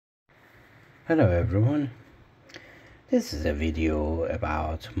Hello everyone, this is a video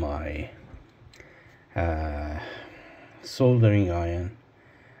about my soldering iron,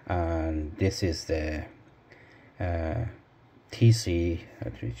 and this is the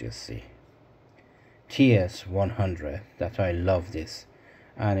TS100 that I love this,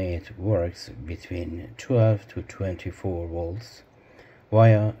 and it works between 12 to 24 volts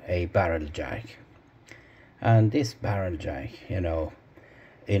via a barrel jack. And this barrel jack,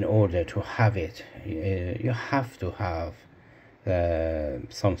 in order to have it, you have to have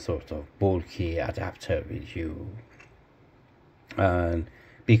some sort of bulky adapter with you. And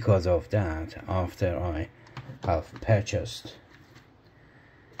because of that, after I have purchased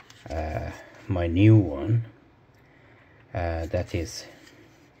my new one, that is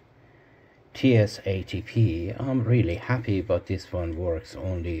TS80P, I'm really happy, but this one works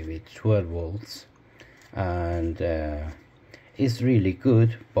only with 12 volts and is really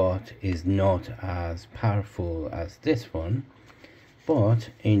good, but is not as powerful as this one. But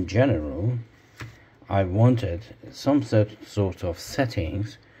in general, I wanted some sort of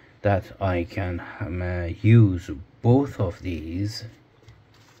settings that I can use both of these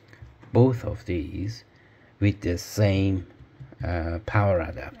with the same power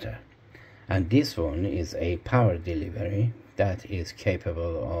adapter. And this one is a power delivery that is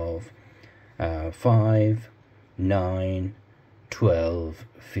capable of 5, 9, 12,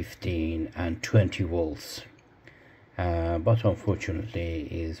 15 and 20 volts. But unfortunately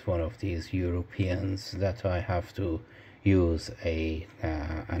is one of these Europeans that I have to use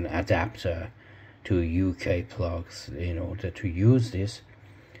an adapter to UK plugs in order to use this,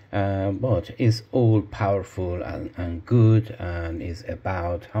 but is all powerful and good, and is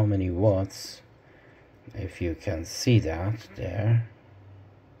about how many watts, if you can see that there.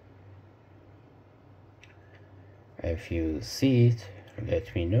 If you see it,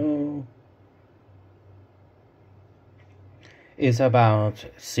 let me know. Is about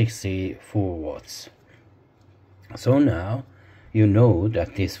 64 watts. So now you know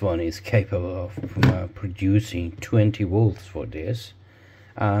that this one is capable of producing 20 volts for this,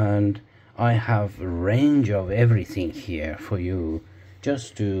 and I have a range of everything here for you,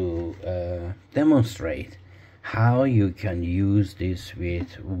 just to demonstrate how you can use this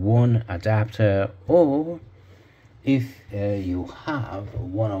with one adapter, or if you have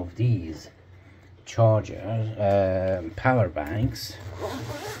one of these charger power banks.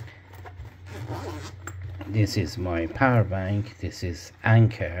 This is my power bank. This is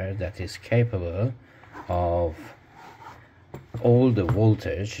Anchor, that is capable of all the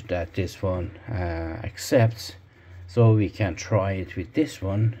voltage that this one accepts. So we can try it with this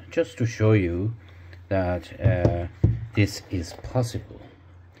one, just to show you that this is possible.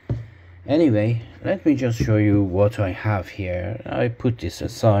 Anyway, let me just show you what I have here. I put this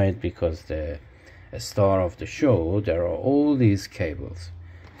aside because the star of the show, there are all these cables.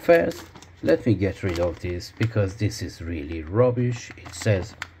 First, let me get rid of this because this is really rubbish. It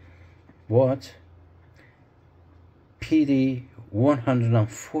says what? PD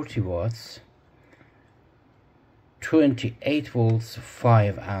 140 watts, 28 volts,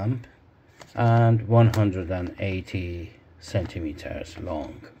 5 amp, and 180 centimeters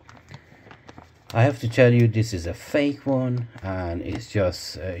long. I have to tell you, this is a fake one, and it's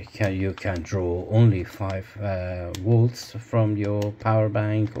just you can draw only 5 volts from your power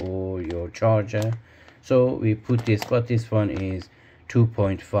bank or your charger. So we put this, but this one is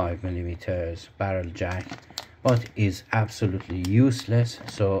 2.5 millimeters barrel jack, but is absolutely useless,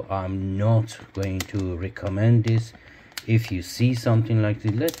 so I'm not going to recommend this. If you see something like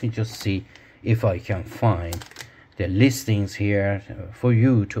this, let me just see if I can find the listings here for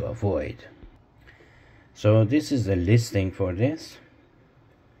you to avoid. So this is the listing for this,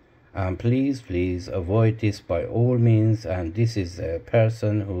 and please avoid this by all means. And this is a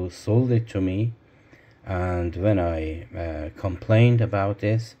person who sold it to me, and when I complained about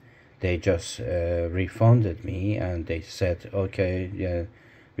this, they just refunded me, and they said, okay, yeah,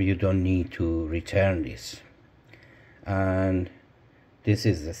 you don't need to return this. And this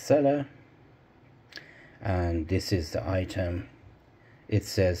is the seller, and this is the item. It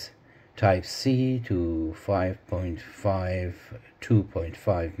says Type C to 5.5,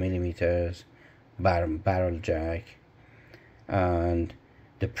 2.5 millimeters barrel jack, and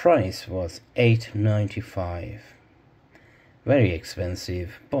the price was $8.95. Very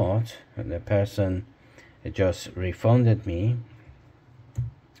expensive, but the person just refunded me,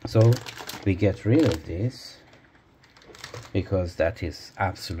 so we get rid of this because that is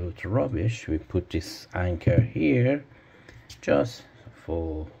absolute rubbish. We put this anchor here just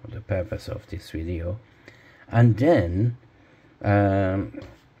for the purpose of this video, and then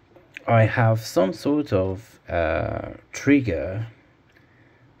I have some sort of trigger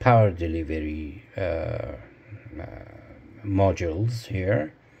power delivery modules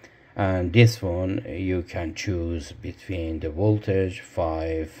here, and this one you can choose between the voltage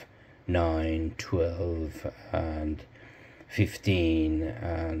 5, 9, 12 and 15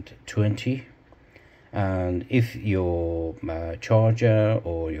 and 20. And if your charger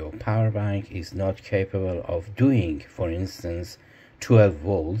or your power bank is not capable of doing, for instance, 12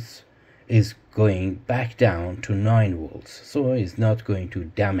 volts, is going back down to 9 volts, so it's not going to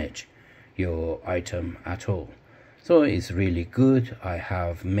damage your item at all. So it's really good. I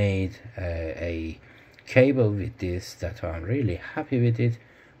have made a cable with this that I'm really happy with it,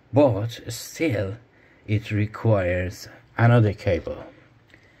 but still it requires another cable.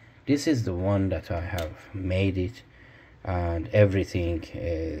 This is the one that I have made it, and everything,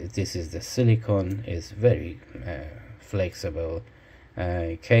 this is the silicone, is very flexible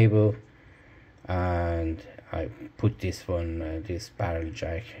cable, and I put this one, this barrel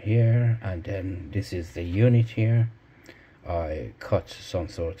jack here, and then this is the unit here. I cut some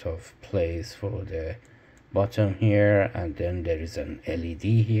sort of place for the bottom here, and then there is an LED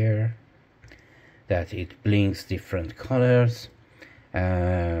here that it blinks different colors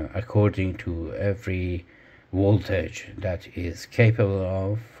according to every voltage that is capable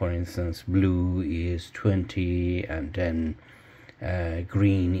of. For instance, blue is 20, and then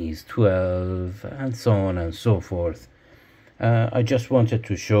green is 12, and so on and so forth. I just wanted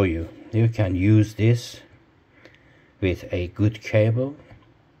to show you can use this with a good cable.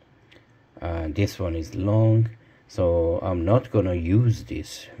 This one is long, so I'm not gonna use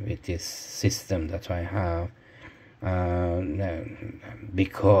this with this system that I have,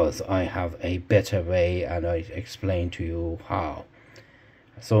 because I have a better way, and I explain to you how.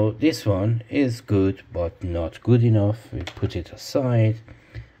 So this one is good, but not good enough. We put it aside,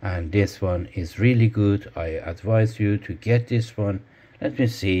 and this one is really good. I advise you to get this one. Let me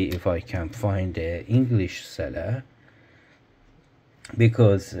see if I can find the English seller,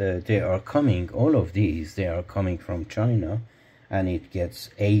 because they are coming, all of these, they are coming from China, and it gets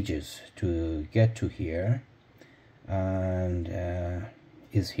ages to get to here, and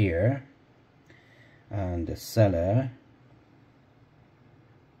is here, and the seller,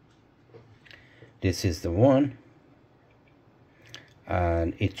 this is the one,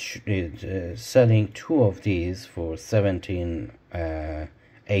 and it's selling 2 of these for 17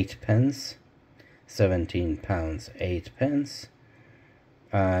 8 pence, 17 pounds 8 pence,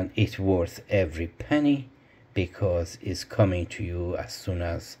 and it's worth every penny, because it's coming to you as soon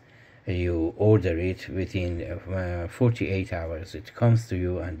as you order it. Within 48 hours it comes to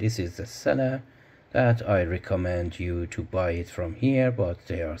you, and this is the seller that I recommend you to buy it from here, but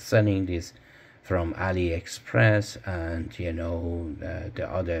they are selling this from AliExpress and the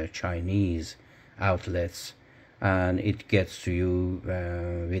other Chinese outlets, and it gets to you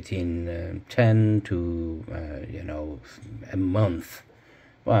within 10 to a month.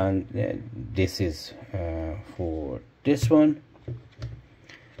 And this is for this one,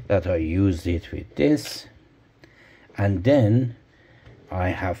 that I used it with this, and then I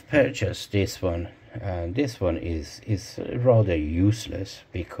have purchased this one, and this one is rather useless,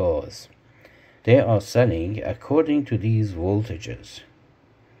 because they are selling according to these voltages.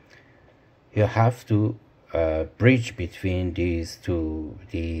 You have to bridge between these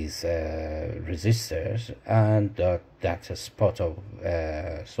resistors, and that's a spot of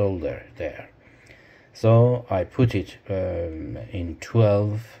solder there. So I put it in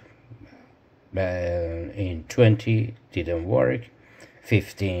 12, in 20 didn't work,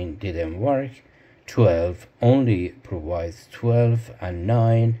 15 didn't work, 12 only provides 12, and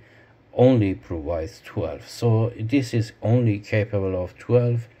 9 only provides 12. So this is only capable of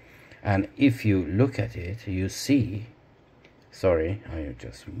 12. And if you look at it, you see, sorry, I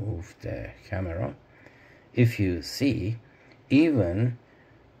just moved the camera. If you see, even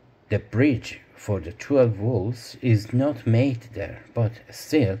the bridge for the 12 volts is not made there, but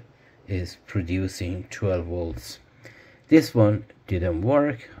still is producing 12 volts. This one didn't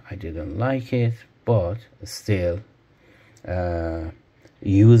work, I didn't like it, but still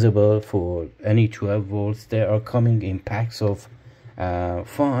usable for any 12 volts. They are coming in packs of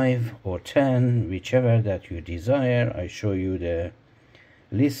 5 or 10, whichever that you desire. I show you the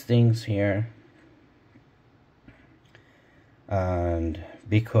listings here, and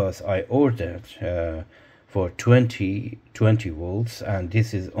because I ordered for 20 volts, and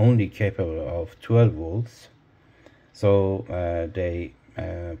this is only capable of 12 volts, so they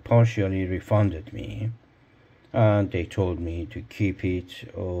partially refunded me, and they told me to keep it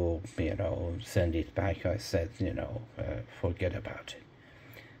or send it back. I said forget about it.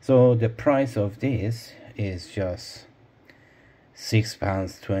 So the price of this is just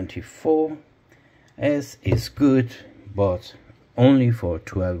 £6.24. Is good, but only for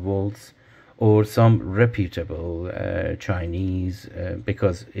 12 volts or some reputable Chinese,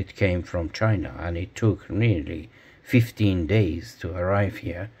 because it came from China and it took nearly 15 days to arrive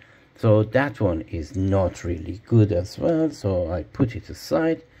here. So that one is not really good as well, so I put it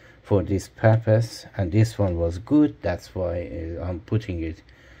aside for this purpose. And this one was good, that's why I'm putting it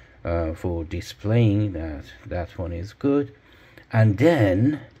for displaying that that one is good. And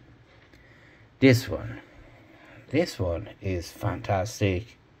then this one is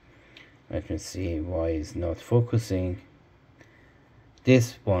fantastic. Let me see why it's not focusing.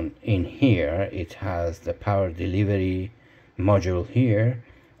 This one in here, it has the power delivery module here,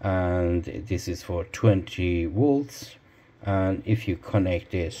 and this is for 20 volts. And if you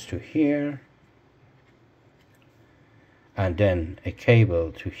connect this to here and then a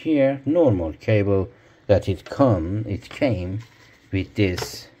cable to here, normal cable that it came with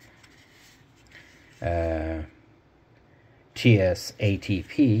this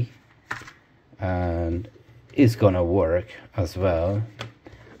TS100, and it's gonna work as well.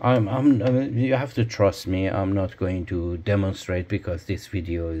 You have to trust me, I'm not going to demonstrate because this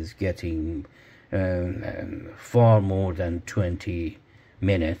video is getting far more than 20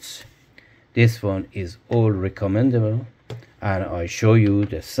 minutes. This one is all recommendable, and I show you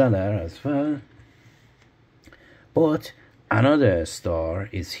the seller as well. But another star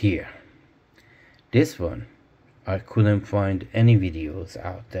is here. This one I couldn't find any videos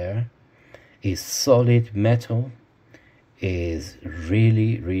out there. Is solid metal, is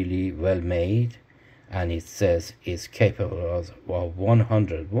really well made, and it says it's capable of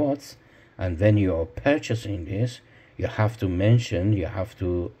 100 watts. And when you are purchasing this, you have to mention, you have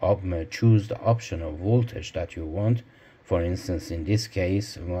to choose the option of voltage that you want. For instance, in this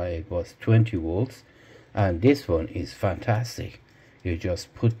case, it was 20 volts, and this one is fantastic. You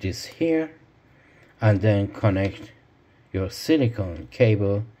just put this here and then connect your silicone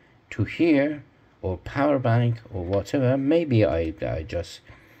cable to here, or power bank or whatever. Maybe I just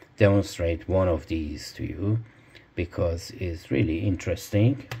demonstrate one of these to you because it's really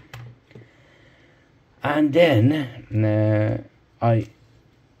interesting. And then I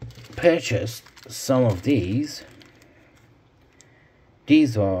purchased some of these.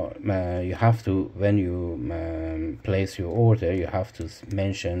 These are you have to, when you place your order, you have to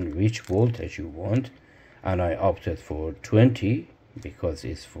mention which voltage you want, and I opted for 20 because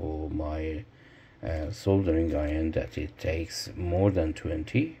it's for my soldering iron that it takes more than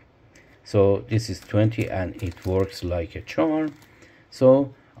 20. So this is 20 and it works like a charm.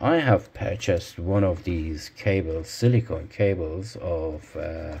 So I have purchased one of these cables, silicone cables of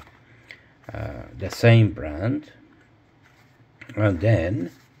the same brand, and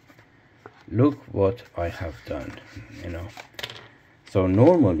then look what I have done, So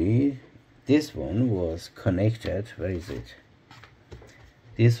normally this one was connected, where is it?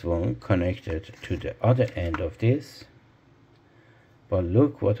 This one connected to the other end of this, but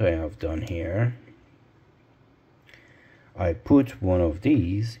look what I have done here. I put one of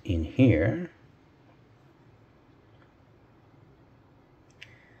these in here,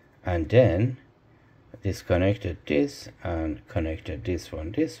 and then disconnected this and connected this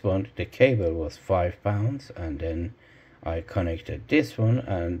one. This one, the cable was £5, and then I connected this one,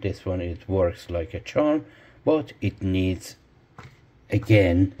 and this one, it works like a charm, but it needs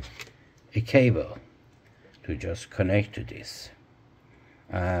again a cable to just connect to this.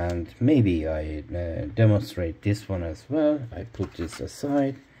 And maybe I demonstrate this one as well. I put this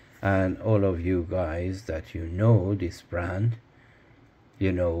aside, and all of you guys that you know this brand,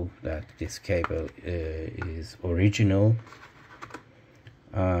 you know that this cable is original.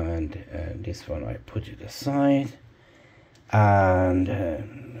 And this one I put it aside, and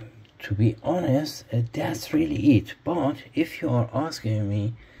to be honest, that's really it. But if you are asking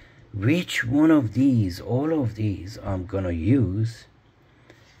me which one of these, all of these I'm gonna use,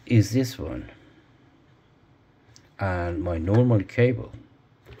 is this one and my normal cable,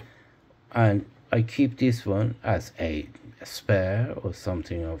 and I keep this one as a spare or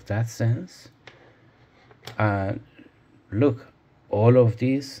something of that sense. And look, all of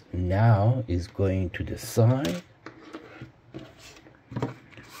this now is going to the side,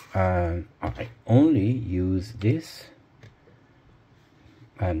 and I only use this,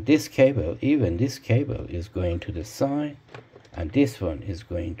 and this cable, even this cable, is going to the side, and this one is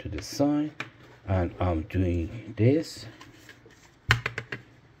going to the side, and I'm doing this.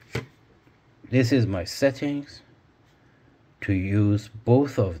 This is my settings to use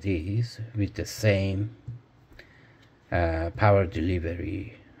both of these with the same power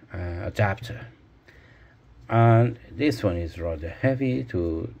delivery adapter. And this one is rather heavy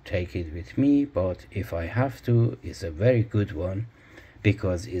to take it with me, but if I have to, it's a very good one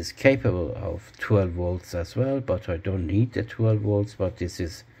because it's capable of 12 volts as well, but I don't need the 12 volts, but this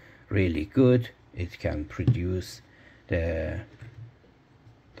is really good. It can produce the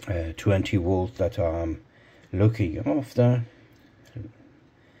 20 volts that I'm looking after.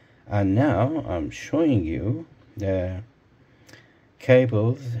 And now I'm showing you the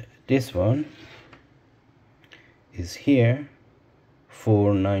cables. This one is here,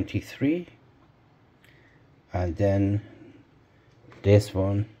 493, and then this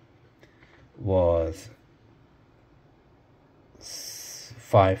one was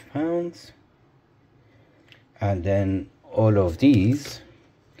 £5, and then all of these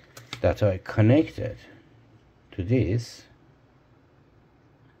that I connected to this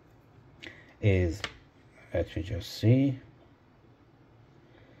is, let me just see,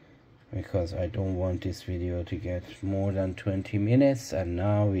 because I don't want this video to get more than 20 minutes, and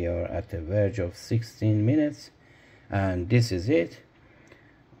now we are at the verge of 16 minutes, and this is it.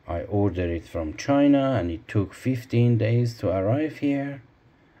 I ordered it from China and it took 15 days to arrive here,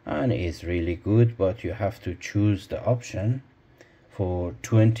 and it's really good, but you have to choose the option for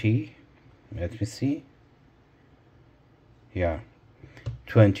 20, let me see, yeah,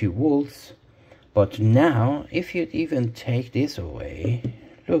 20 volts. But now if you even take this away,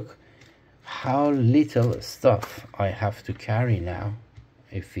 look how little stuff I have to carry now.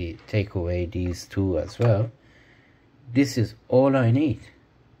 If we take away these two as well, this is all I need.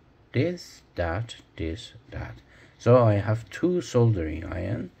 This, that, this, that. So I have two soldering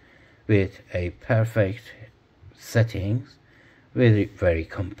iron with a perfect settings, very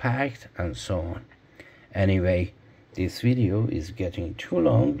compact and so on. Anyway, this video is getting too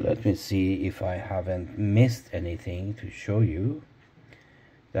long. Let me see if I haven't missed anything to show you.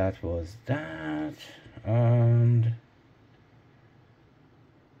 That was that, and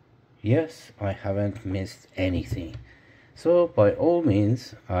yes, I haven't missed anything. So by all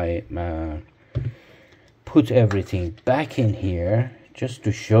means, I put everything back in here just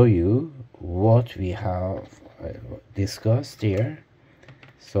to show you what we have discussed here.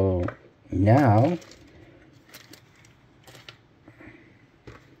 So now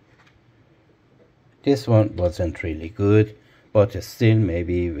this one wasn't really good, but still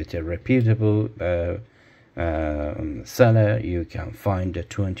maybe with a reputable seller you can find the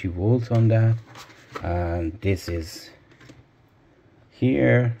 20 volts on that. And this is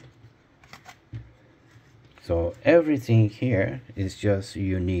here, so everything here is just,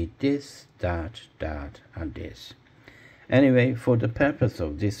 you need this, that, and this. Anyway, for the purpose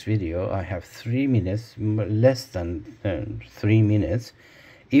of this video, I have 3 minutes, less than 3 minutes.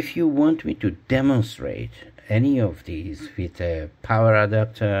 If you want me to demonstrate any of these with a power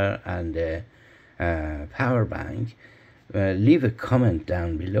adapter and a power bank, leave a comment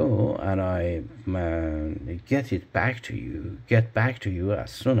down below, and I get back to you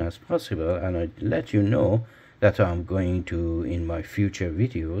as soon as possible, and I let you know that I'm going to, in my future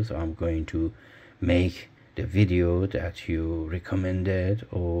videos, I'm going to make the video that you recommended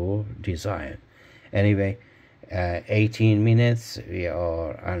or desired. Anyway, 18 minutes, we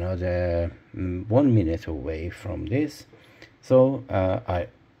are another 1 minute away from this. So I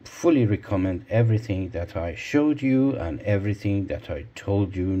fully recommend everything that I showed you and everything that I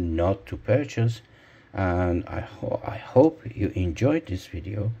told you not to purchase, and I hope you enjoyed this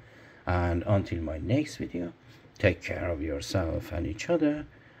video, and until my next video, take care of yourself and each other,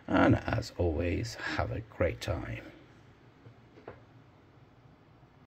 and as always, have a great time.